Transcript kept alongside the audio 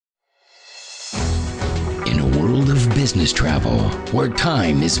world of business travel, where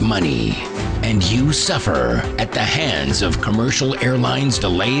time is money, and you suffer at the hands of commercial airlines'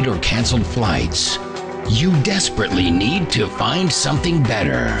 delayed or canceled flights, you desperately need to find something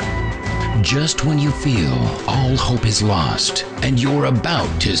better. Just when you feel all hope is lost and you're about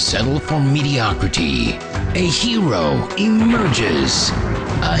to settle for mediocrity, a hero emerges.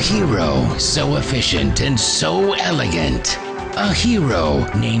 A hero so efficient and so elegant. A hero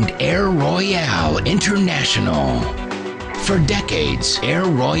named Air Royale International. For decades, Air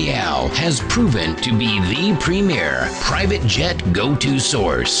Royale has proven to be the premier private jet go-to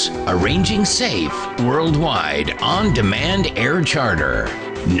source, arranging safe, worldwide, on-demand air charter.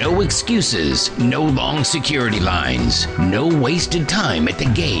 No excuses, no long security lines, no wasted time at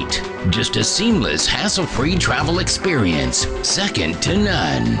the gate. Just a seamless, hassle-free travel experience, second to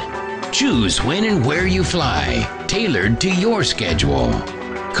none. Choose when and where you fly, tailored to your schedule.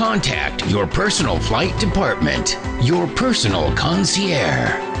 Contact your personal flight department, your personal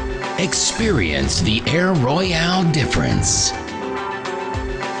concierge. Experience the Air Royale difference.